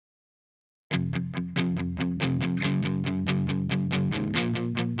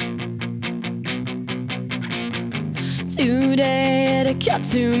Today it occurred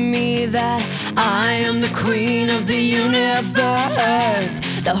to me that I am the queen of the universe.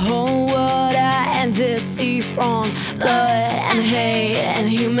 The whole world I ended sea from blood and hate and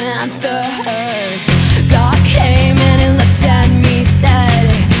human thirst. God came and he looked at me, said,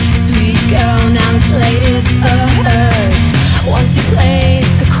 "Sweet girl, now this lady's first." Once he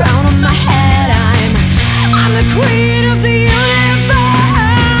placed the crown on my head, I'm the queen of the universe.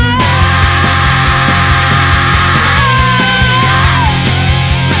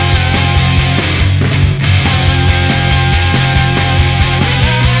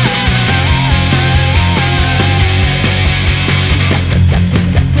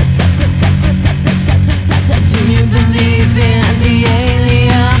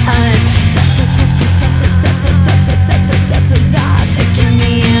 Taking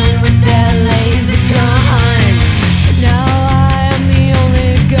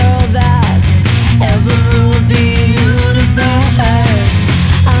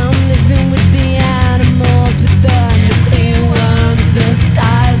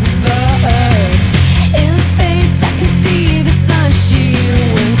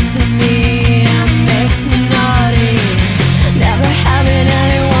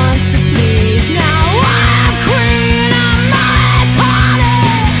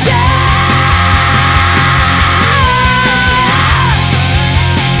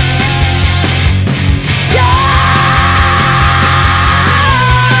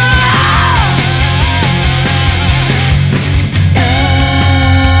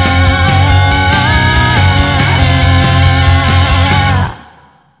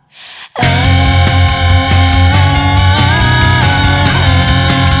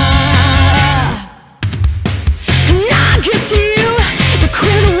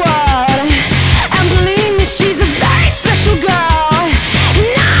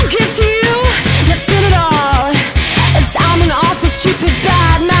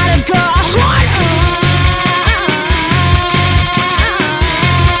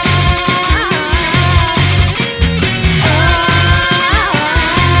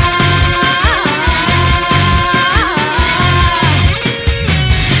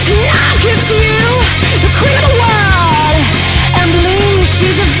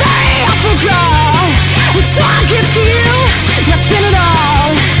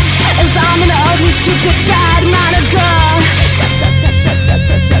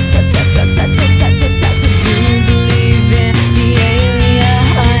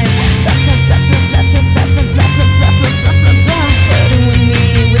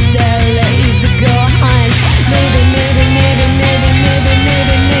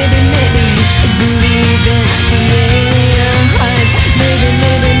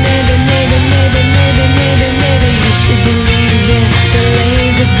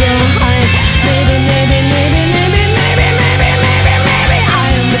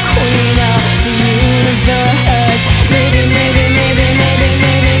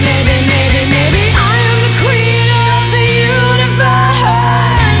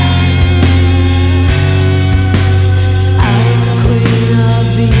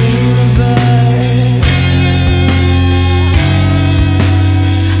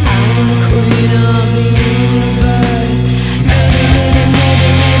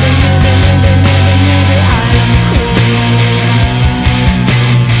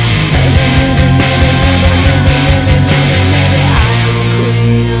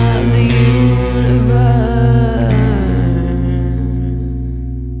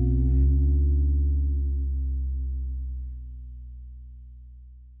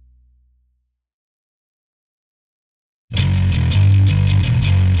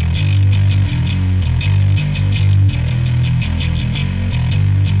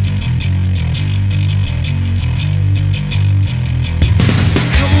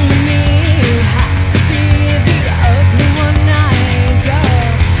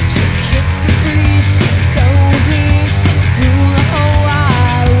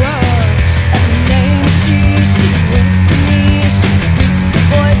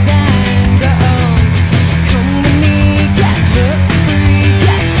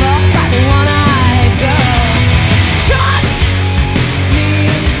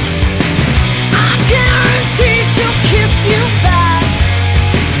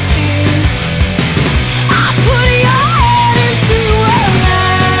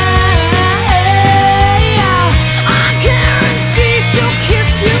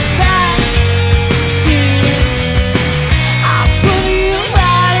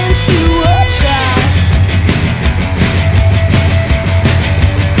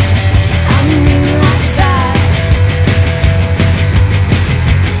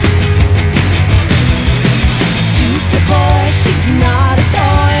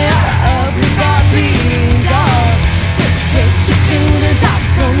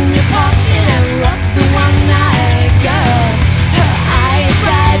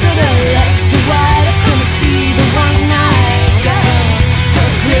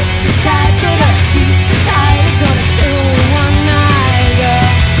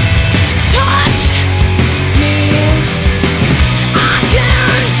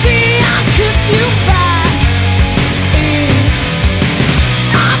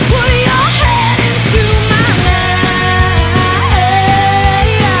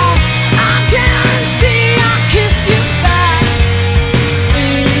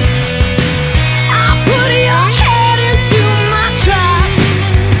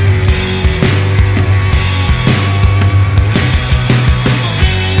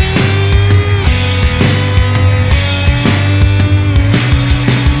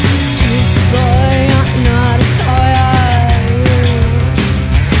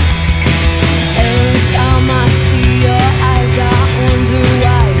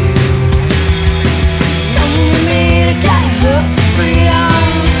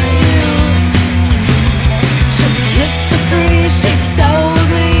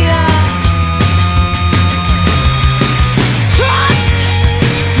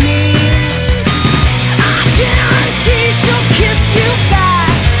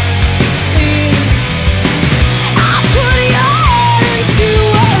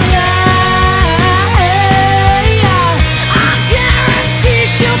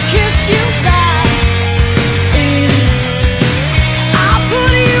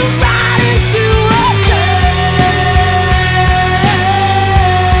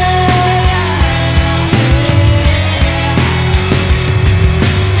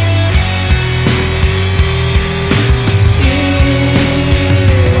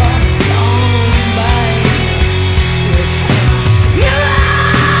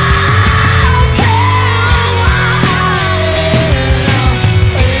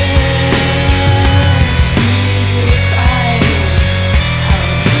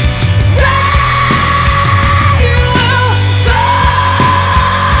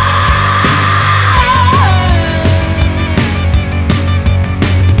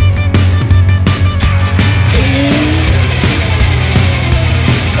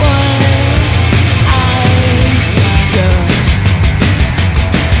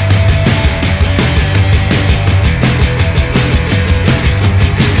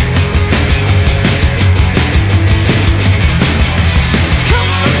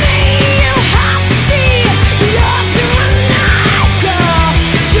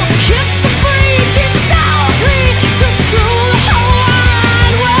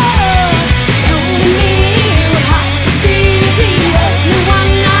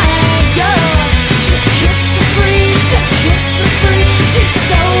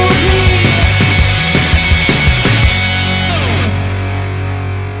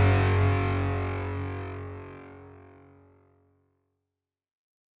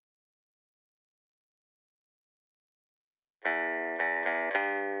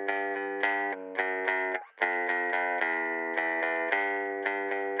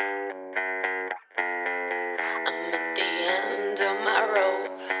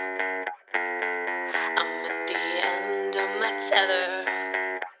rope. I'm at the end of my tether.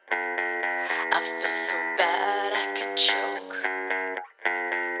 I feel so bad I could choke.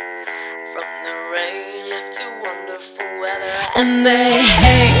 From the rain left to wonderful weather, and they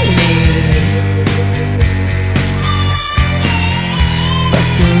hate me for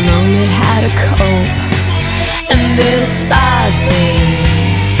so long they had to cope, and they despise me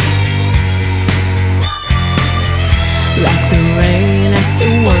like the rain after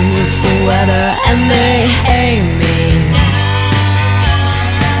wonderful weather, and they hate me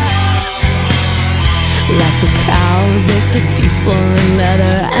like the cows at the people in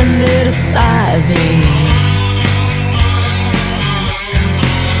leather, and they despise me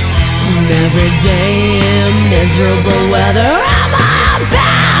from every day in miserable weather. I'm a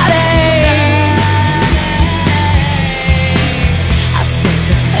body. I take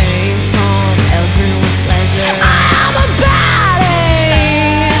the pain from everyone's pleasure. I'm a body.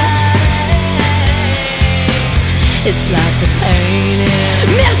 It's like the pain in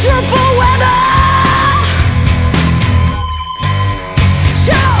miserable weather.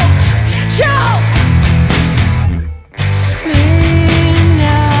 Choke me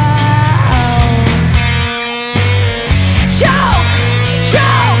now. Choke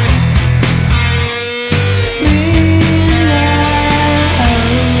me now.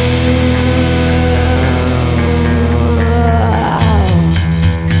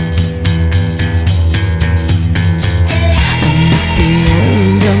 I'm at the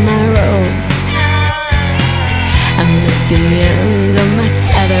end of my rope. I'm at the end of my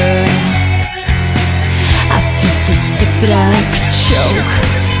tether. That I could choke,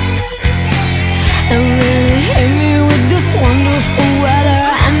 and then they hate me with this wonderful weather,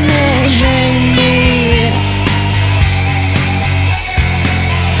 and they hate me.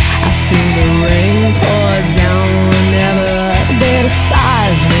 I feel the rain pour down whenever they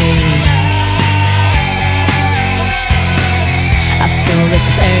despise me. I feel the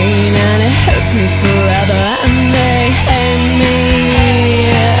pain and it hurts me forever, and they hate me.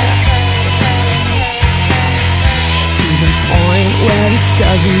 Where it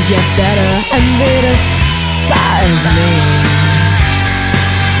doesn't get better, and they despise me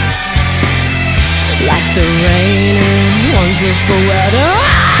like the rain in wonderful weather.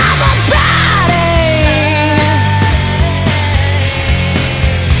 I'm a body.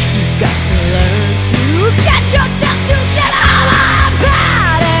 You've got to learn to get yourself together. I'm a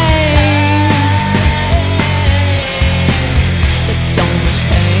body. There's so much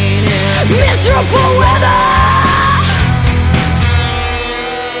pain in miserable weather.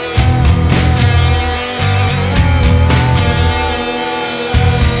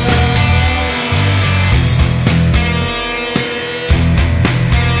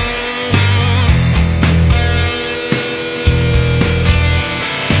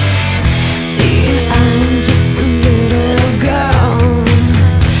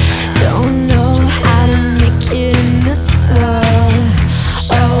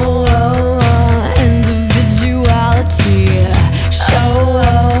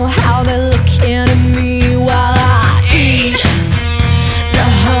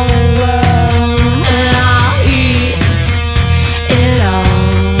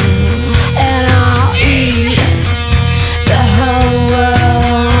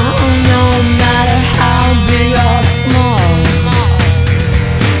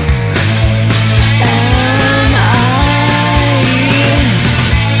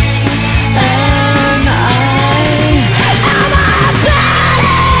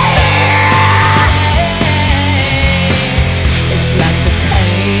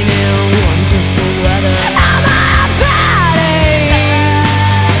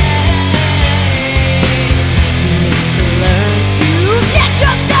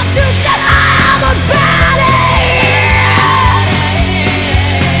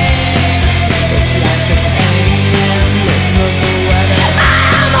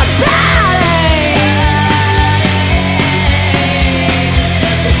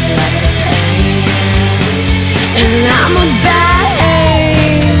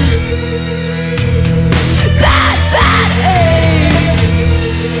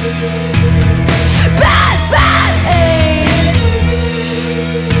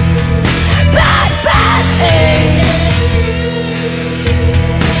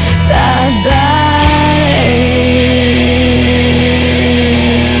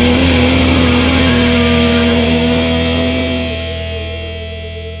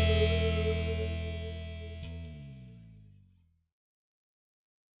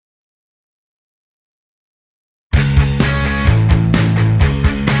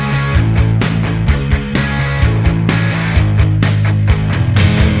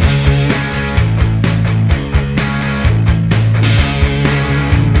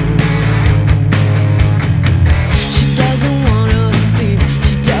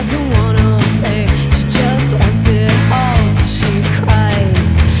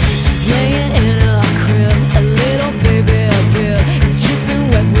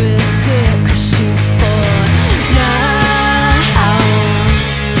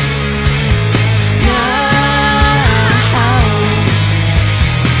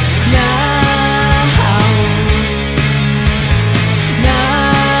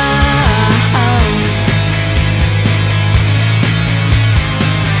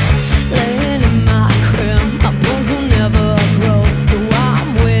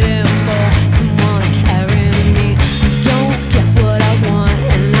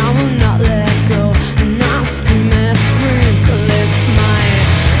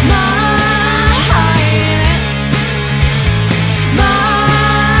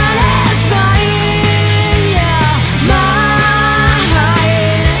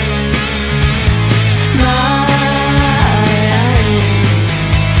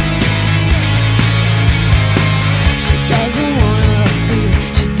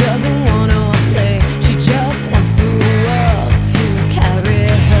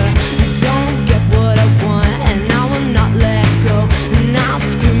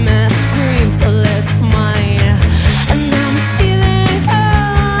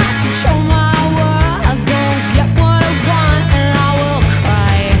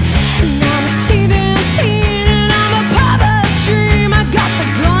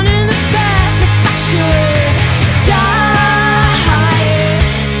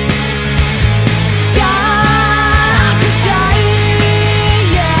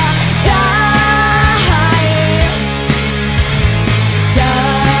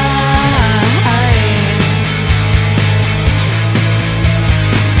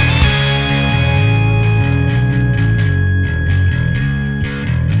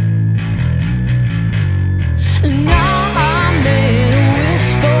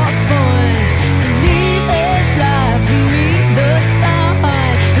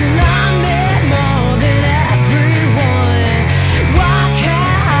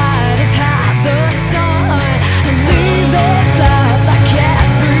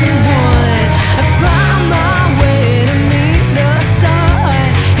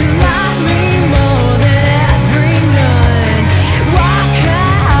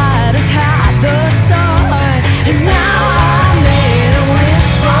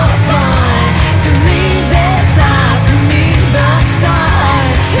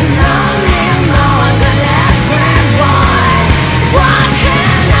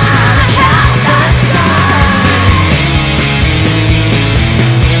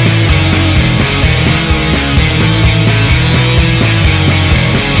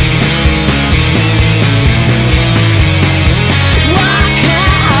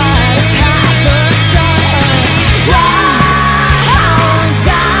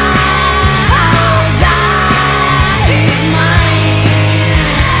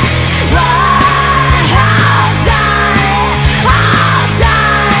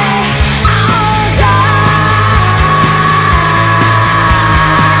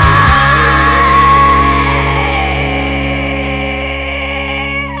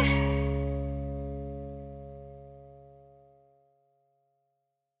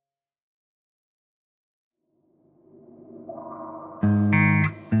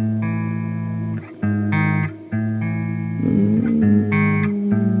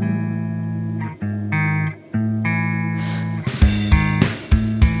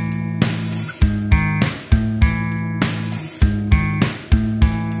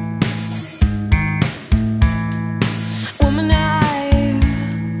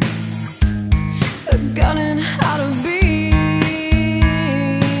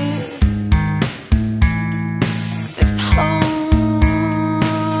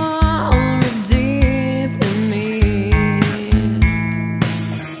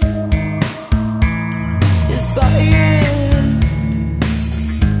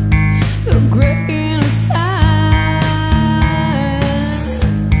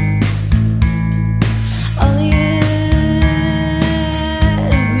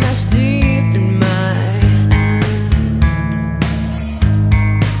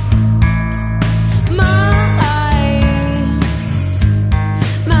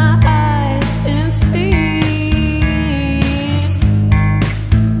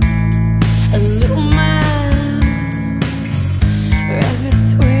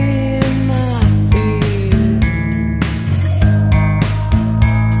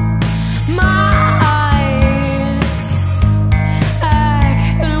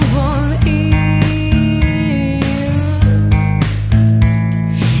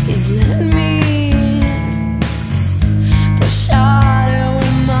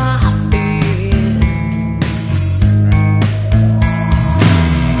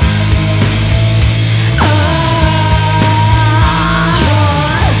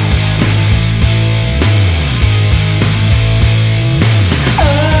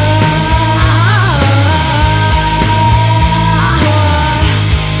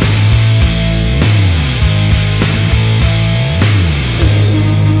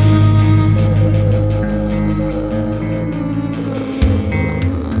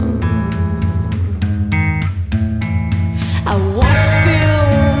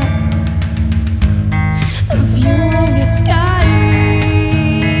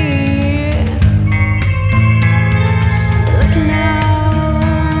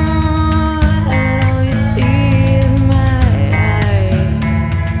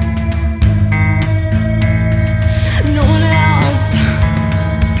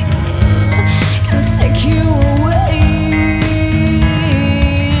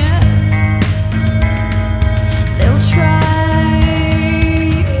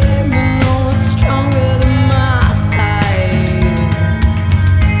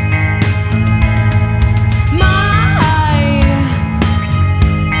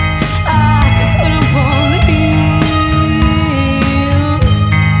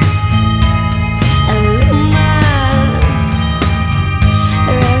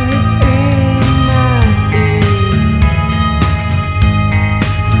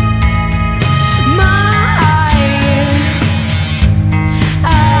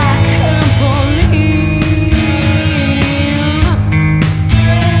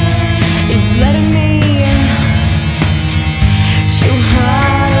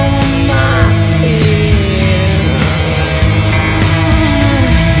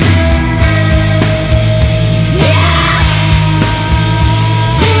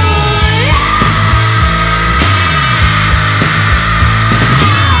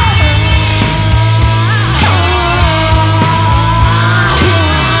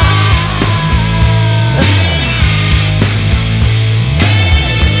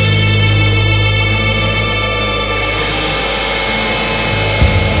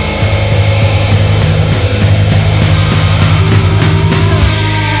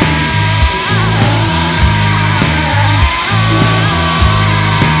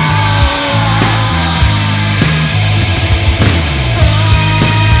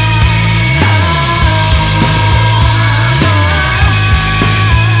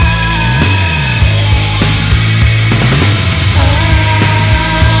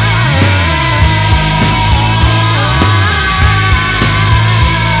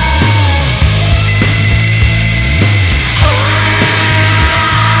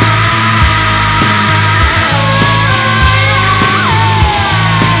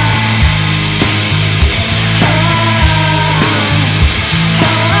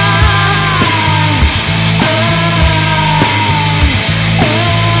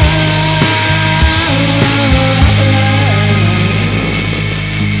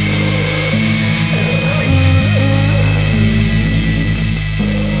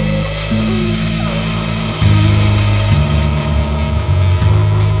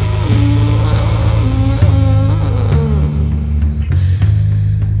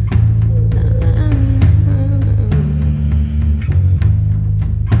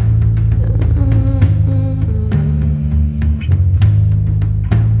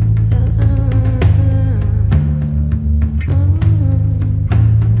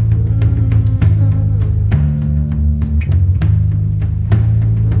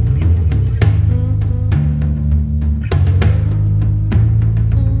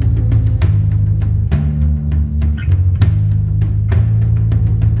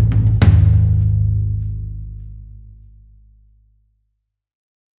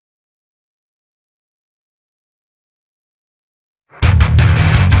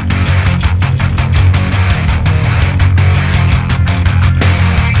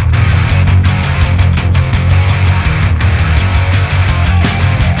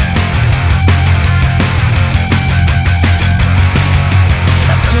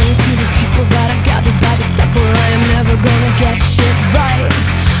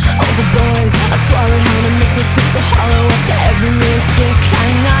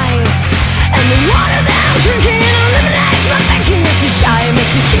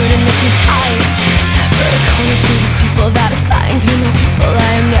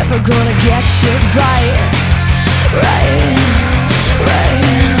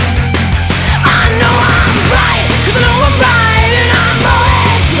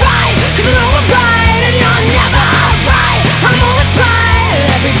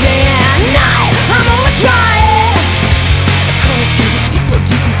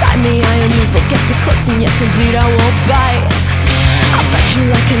 indeed I won't bite. I'll bite you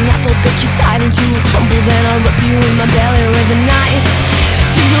like an apple, bake you tight into a crumble, then I'll rip you in my belly with a knife.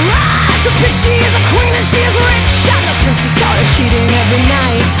 See your eyes, a bitch, she is a queen and she is rich. I'm the prince who caught her cheating every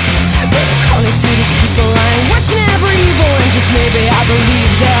night. But according to these people, I ain't worse than ever evil, and just maybe I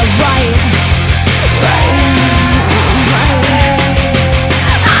believe they're right.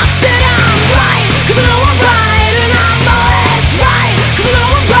 I said I'm right, 'cause I know I'm right, and I'm always right, 'cause I know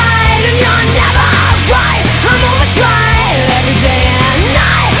I'm right, and you're never right. I'm always right, every day and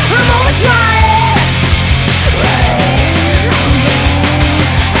night. I'm always right.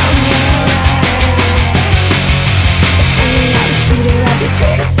 If only I was sweeter, I'd be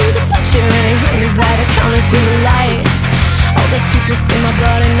traded to the butcher, and he hung me by the counter to the light. All the people see my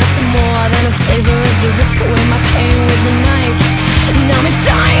blood and nothing more than a flavor as they rip away my pain with a knife. Now I'm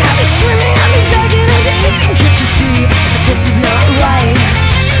inside, I'll be screaming, I'll be begging, I'll be pleading. Can't you see that this is not right?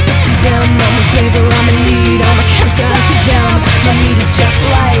 But to them, I'm a flavor, I'm a need, I'm a cancer. And to them, my need is just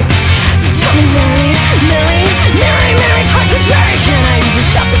life. So tell me, Mary, Mary, Mary, Mary, crack a jerry, can I use a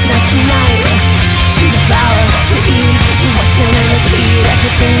sharpest knife tonight? To devour, to eat, to wash down and repeat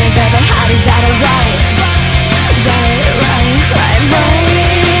everything they've ever had. Is that alright? Right.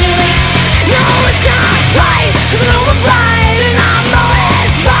 No, it's not right, 'cause I know I'm right, and I'm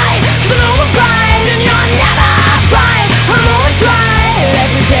always right, 'cause I know I'm right, and you're never right. I'm always right,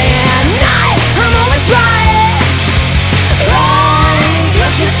 every day and night. I'm always right,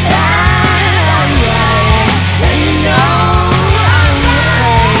 'cause you said I'm right, and you know I'm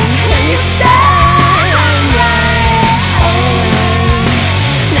right, and you said I'm right.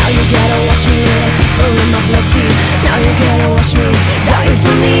 Now you gotta wash me like people in my blood sea. Now you gotta wash me, dying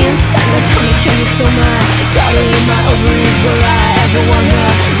from the inside. Now tell me, can you feel my daughter in my ovaries? Will I ever want her?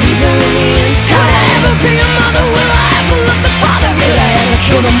 Leave her in the inside. Could I ever be a mother? Will I ever love the father? Could I ever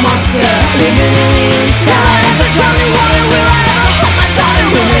kill the monster living in the inside? Will I ever drown in water? Will I ever hold my daughter?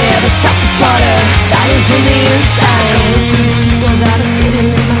 Will they ever stop the slaughter? Dying from the inside. Going to these people that are sitting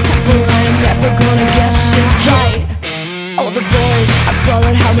in my temple, I am never gonna get shit right. All the boys, I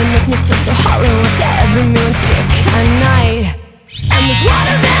swallowed how they make me feel so hollow after every meal and sick at night. And this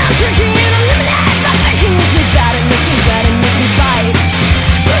water that I'm drinking eliminates my thinking. Makes me bad, it makes me bad, it makes me bite.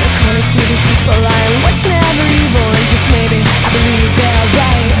 But according to these people, I am worse than ever evil, and just maybe I believe they're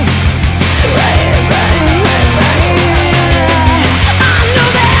right. I know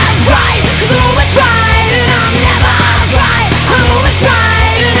they're right, 'cause I'm always right, and I'm never right. I'm always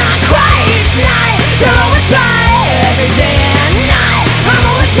right, and I cry each night. They're always right, every day and night. I'm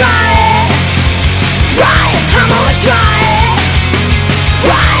always right. I'm always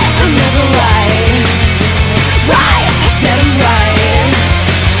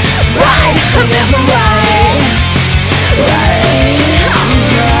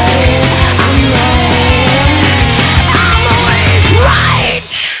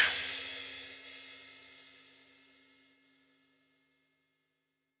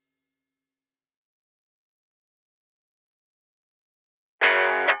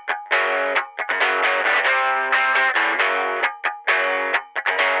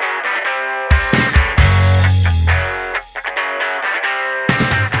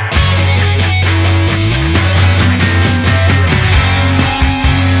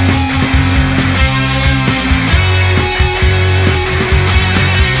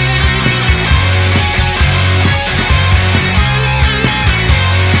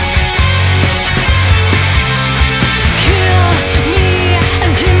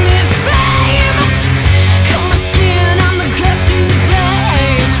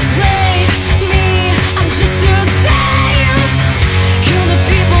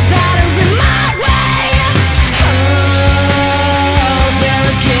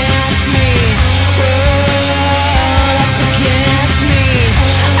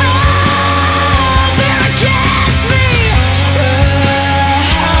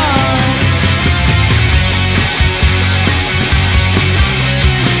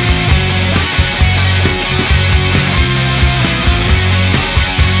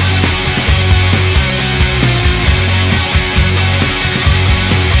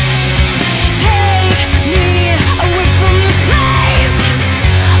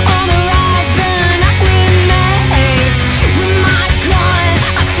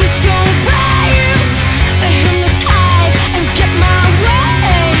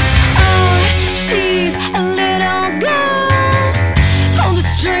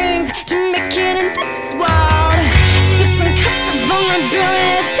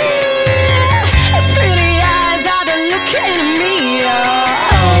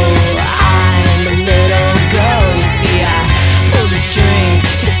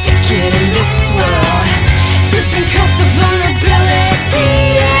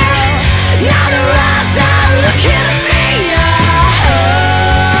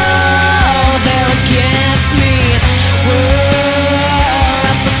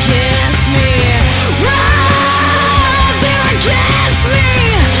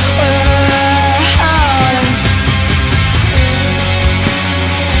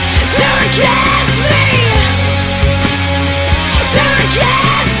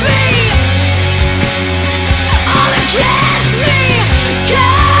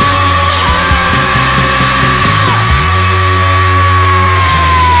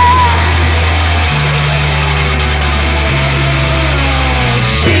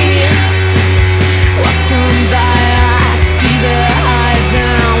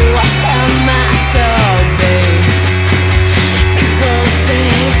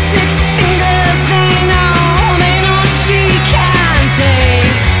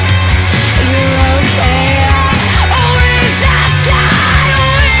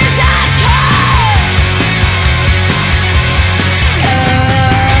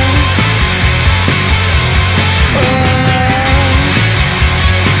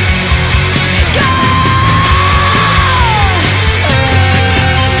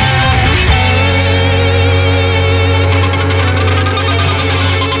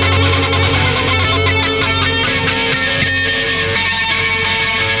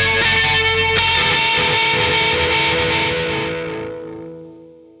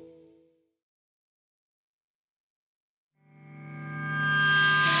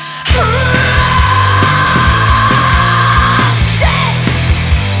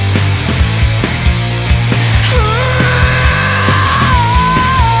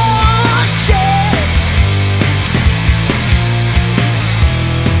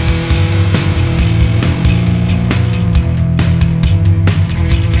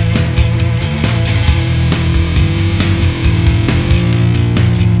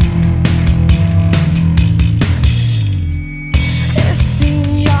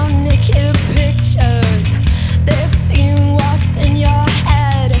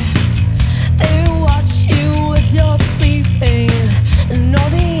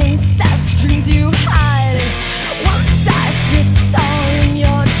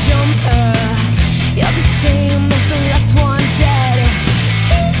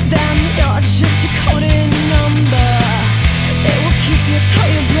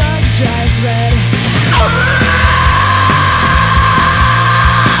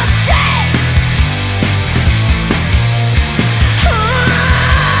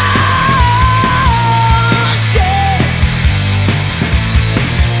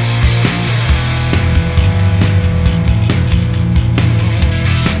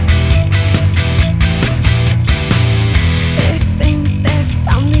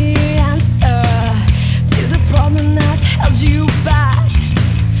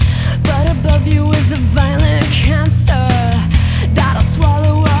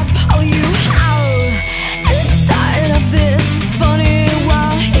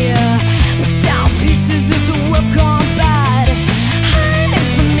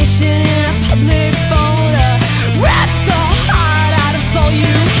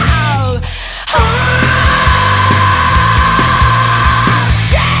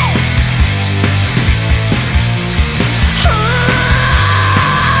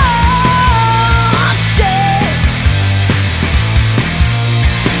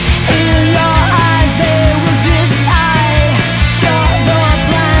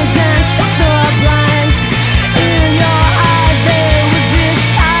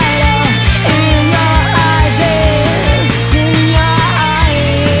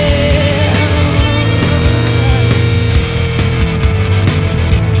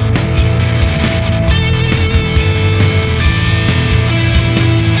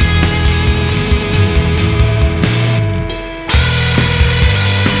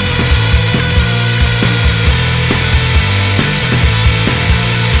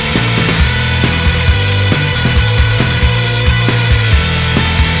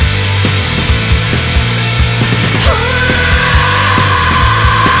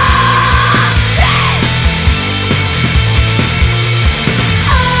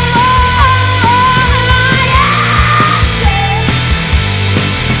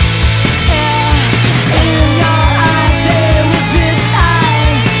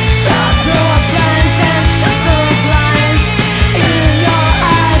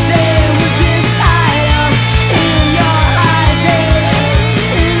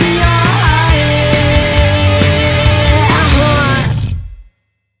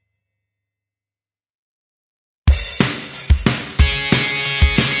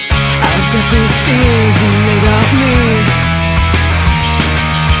she's made of me.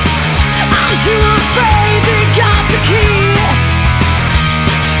 I'm too afraid they got the key.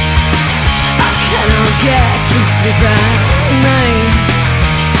 I cannot get to sleep at night.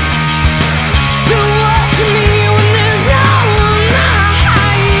 They're watching me when there's no night.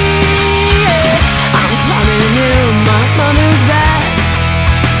 I'm climbing in my mother's bed.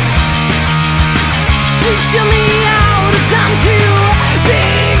 She shut me out as I'm too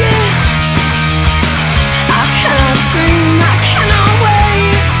big. I cannot scream, I cannot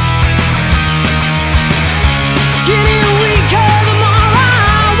wait. Getting weaker the more I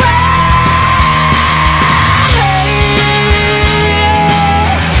wait.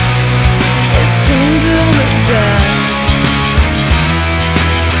 It's under the bed.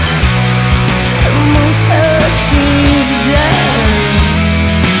 The monster, she's dead.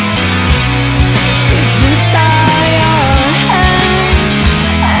 She's inside your head.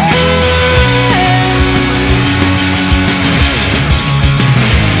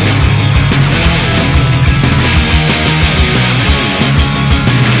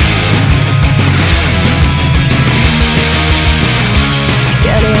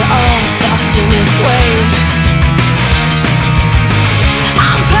 Get it off in this way.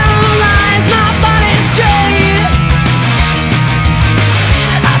 I'm paralyzed, my body's straight.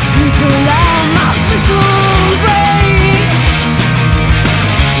 I scream so loud, my voice won't break.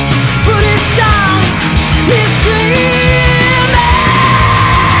 But it stops me screaming.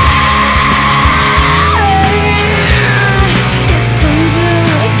 It's under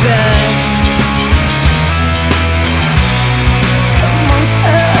the bed. The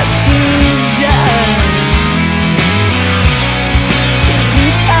monster, she's dead. She's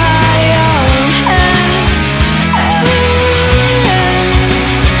inside your head.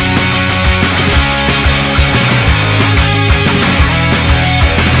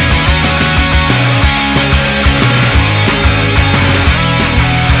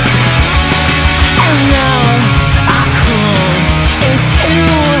 And now I crawl into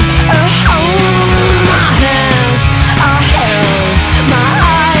a hole. My hands are held, my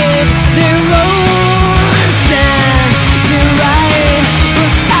eyes they roll. Standing right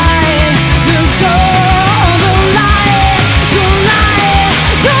beside the door. The light, the light,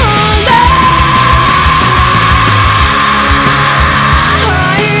 the light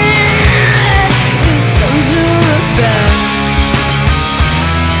is under the bed.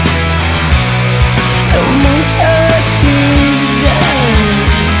 The monster, she's dead.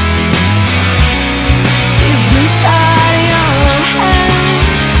 She's inside your head.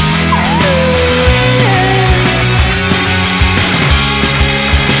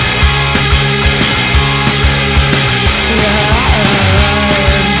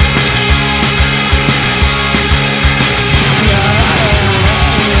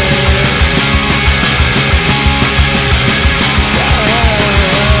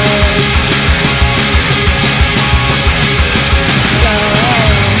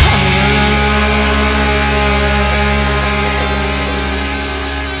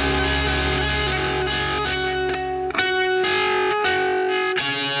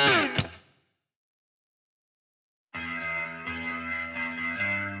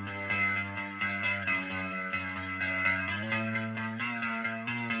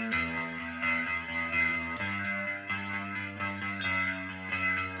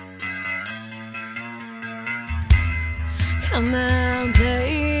 Come and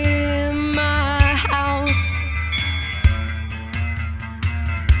play in my house.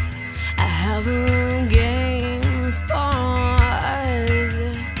 I have a game for us.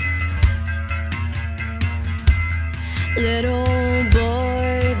 Little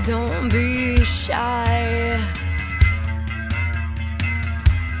boy, don't be shy.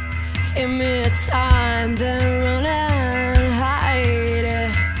 Give me time, then run and hide.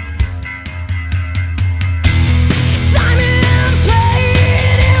 Simon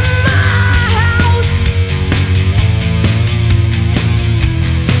played in my house.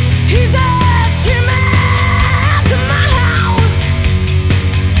 He's as timid in my house.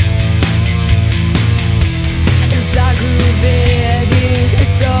 As I grew big, he grew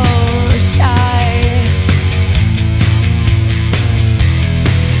so shy.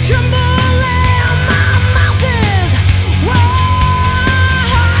 Trembling, my mouth is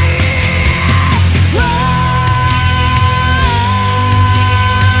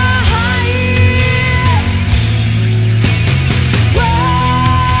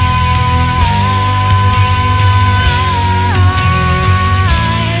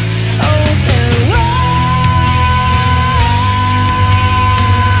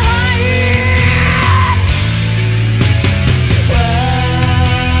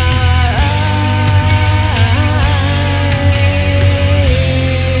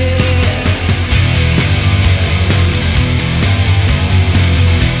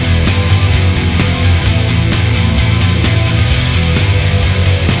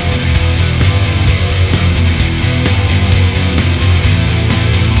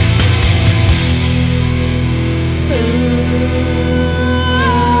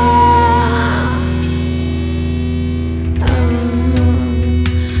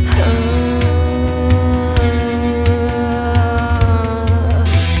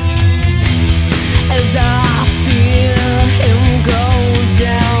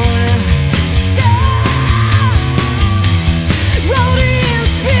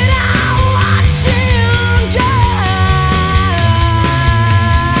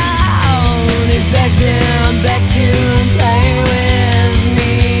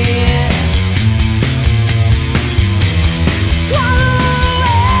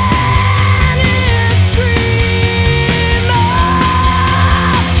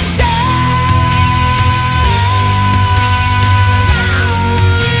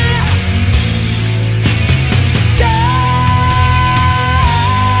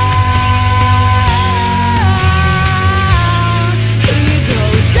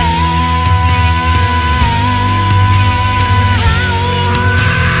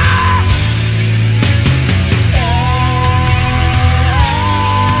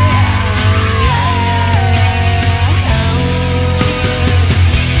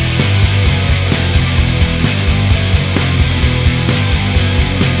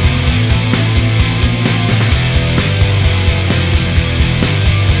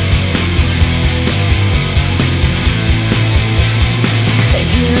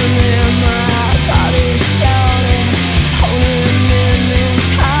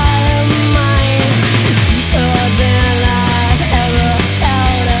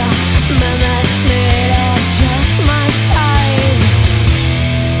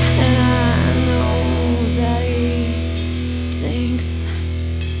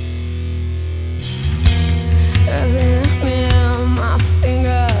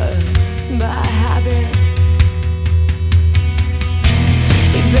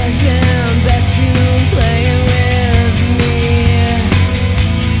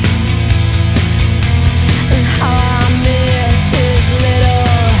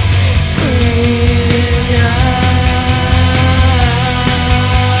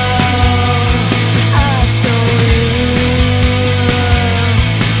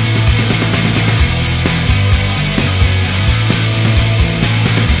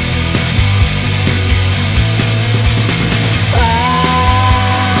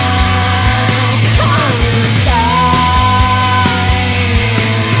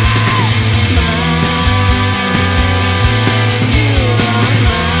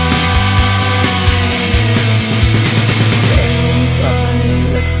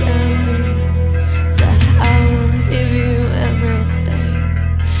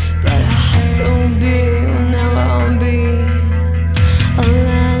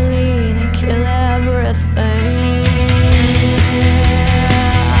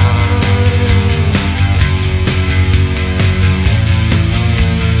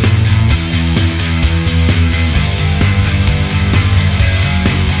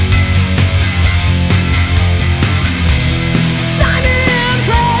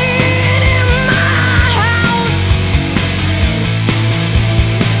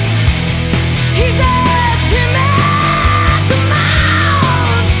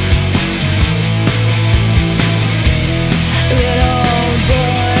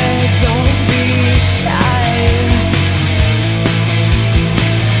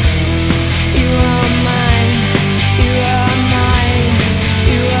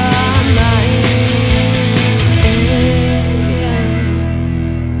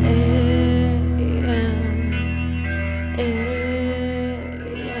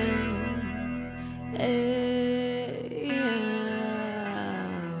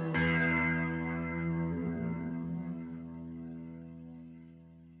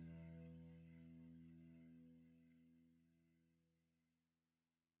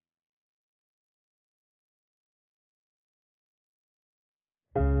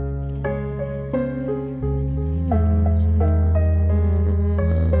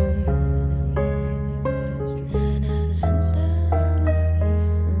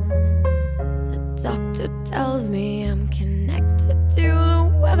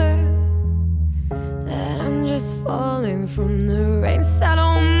spring from the rain sat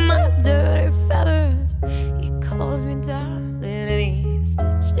on my dirty feathers. He calls me darling and he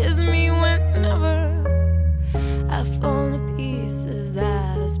stitches me whenever I fall to pieces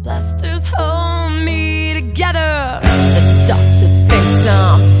as plasters hold me together. The doctor thinks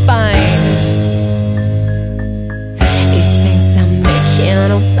I'm fine. He thinks I'm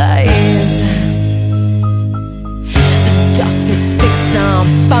making a place. The doctor thinks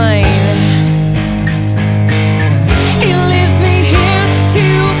I'm fine.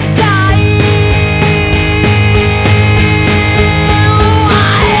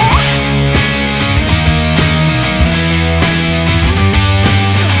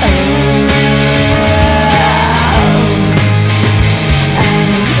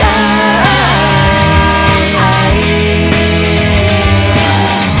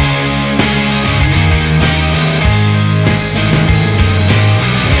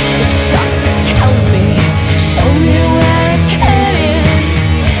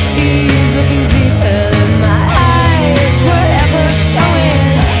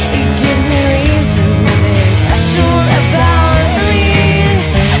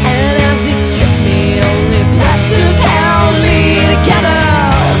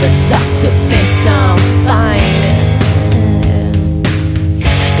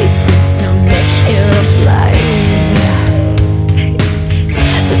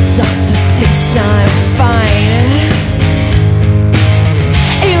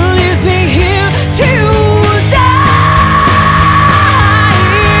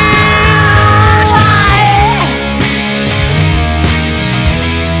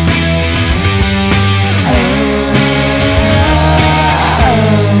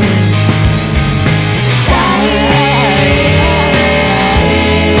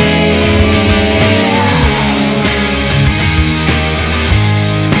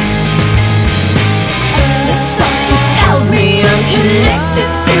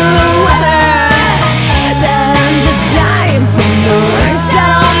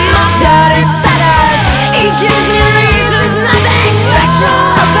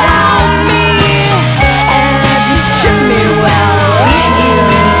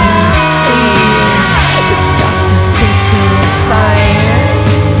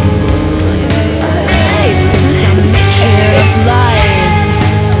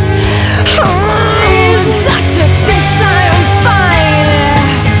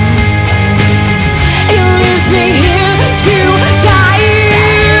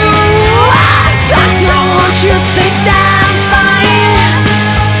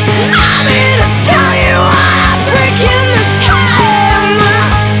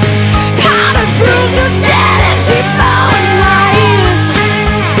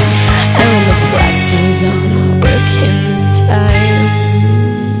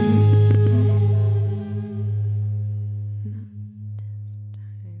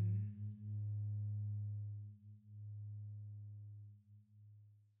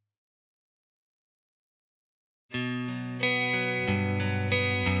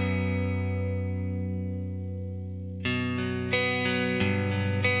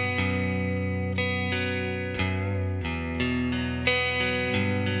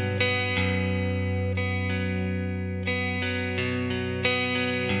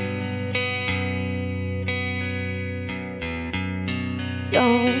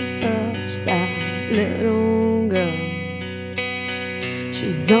 Don't touch that little girl.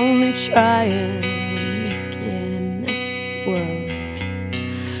 She's only trying to make it in this world.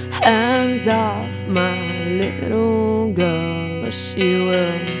 Hands off my little girl, or she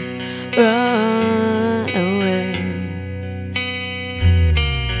will run away.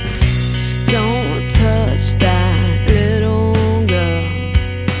 Don't touch that little girl.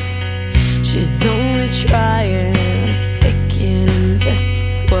 She's only trying to fake it in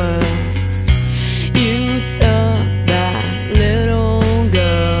this world. You took that little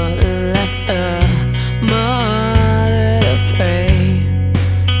girl and left her mother to pray.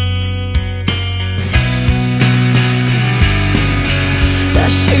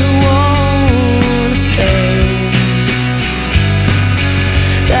 That she won't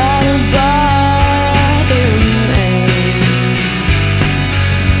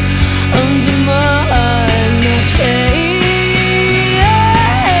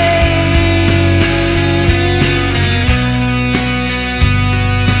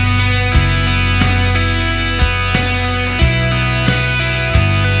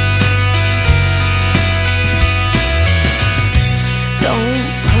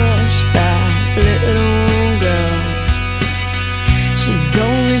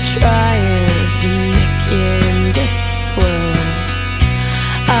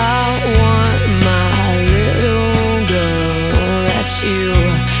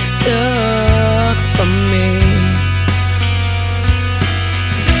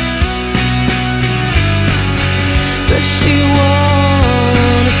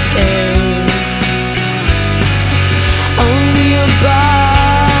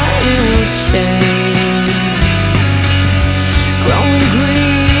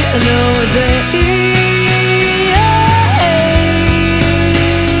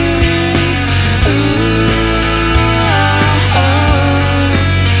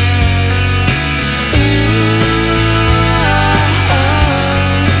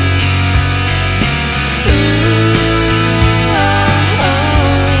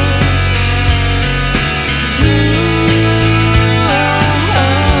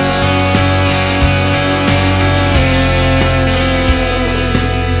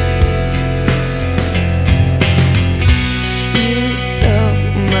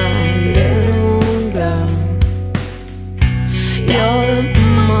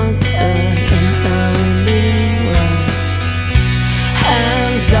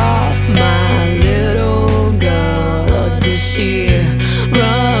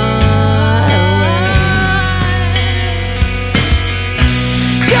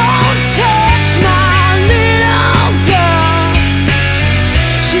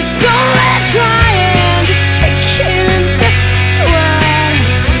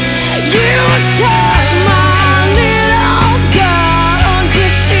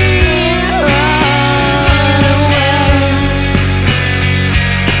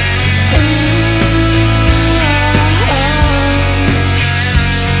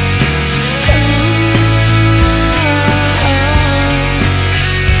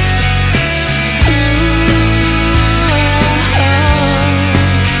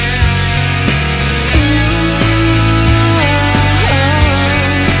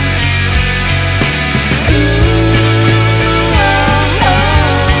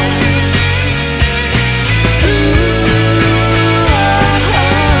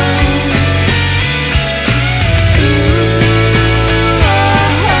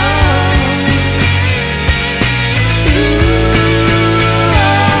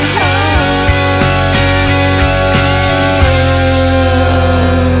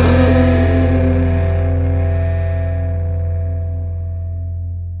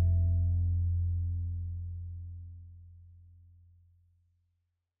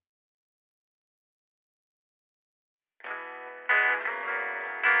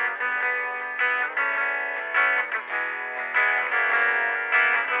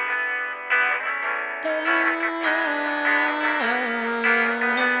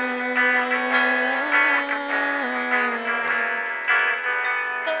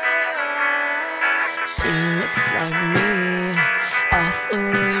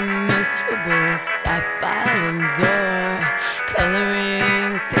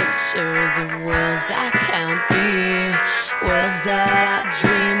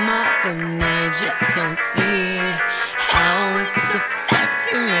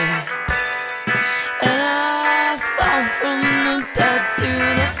me, and I fall from the bed to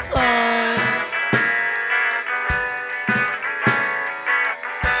the floor.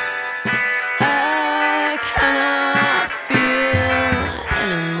 I cannot feel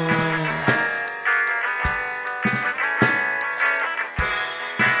anymore.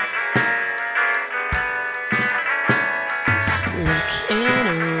 Looking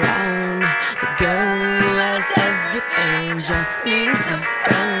around, the girl who has everything just needs a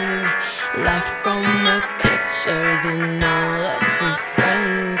friend, like from her pictures and all of her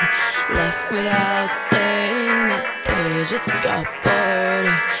friends, left without saying that they just got bored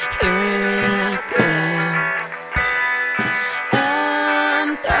hearing that Gretel. I'm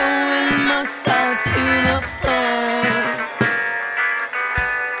throwing myself to the floor.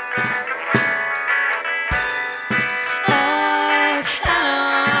 I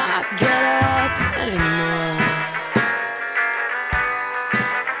cannot get up anymore.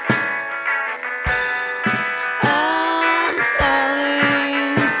 I'm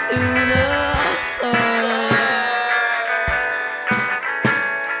falling to the floor.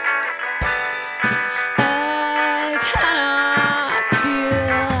 I cannot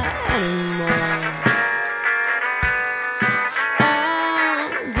feel anymore.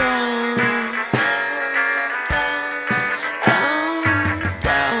 I'm down. I'm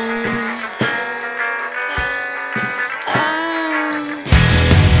down.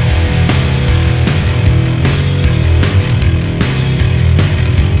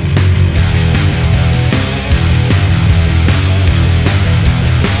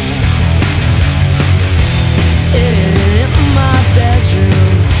 Sitting in my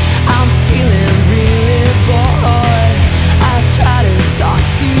bedroom, I'm feeling really bored. I try to talk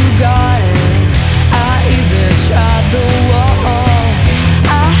to God, and I even tried the wall.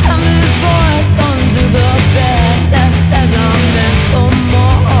 I have this voice under the bed that says I'm meant for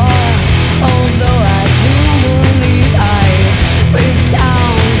more. Although I do believe I break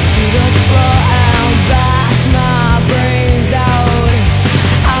down to the floor and bash my brains out.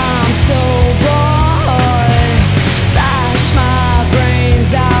 I'm so bored. Bash my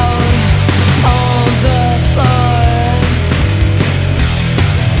brains out on the floor.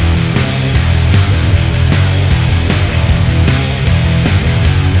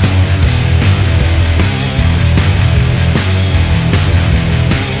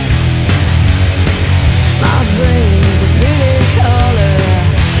 My brain is a pretty color,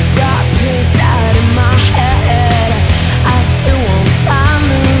 bright pink side in my head. I still won't find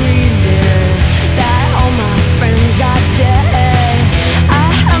the reason that all my friends are dead. I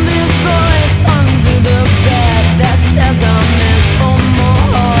have this voice under the bed that says I'm meant for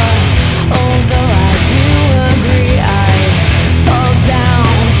more. Although I do agree, I fall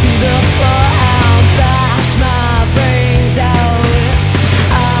down to the floor and bash my brains out.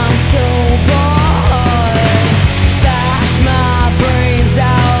 I'm so bored. Bash my brains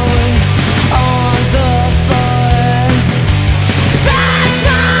out on the floor. Bash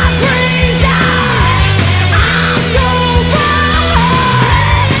my brains out. I'm so bored.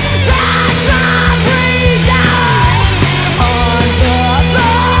 Bash my brains out on the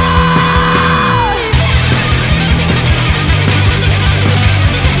floor.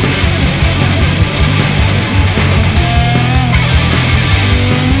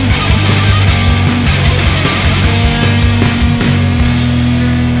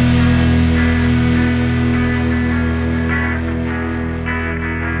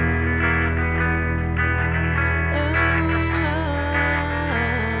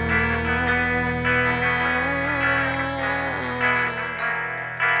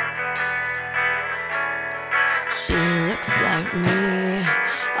 She looks like me,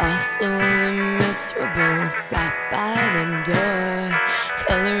 awfully miserable, sat by the door,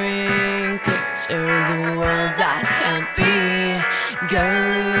 coloring pictures of worlds I can't be.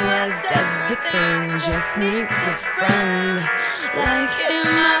 Girl who has everything just needs a friend, like in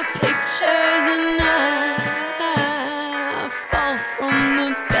my pictures, and I fall from the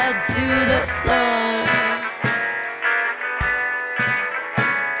bed to the floor.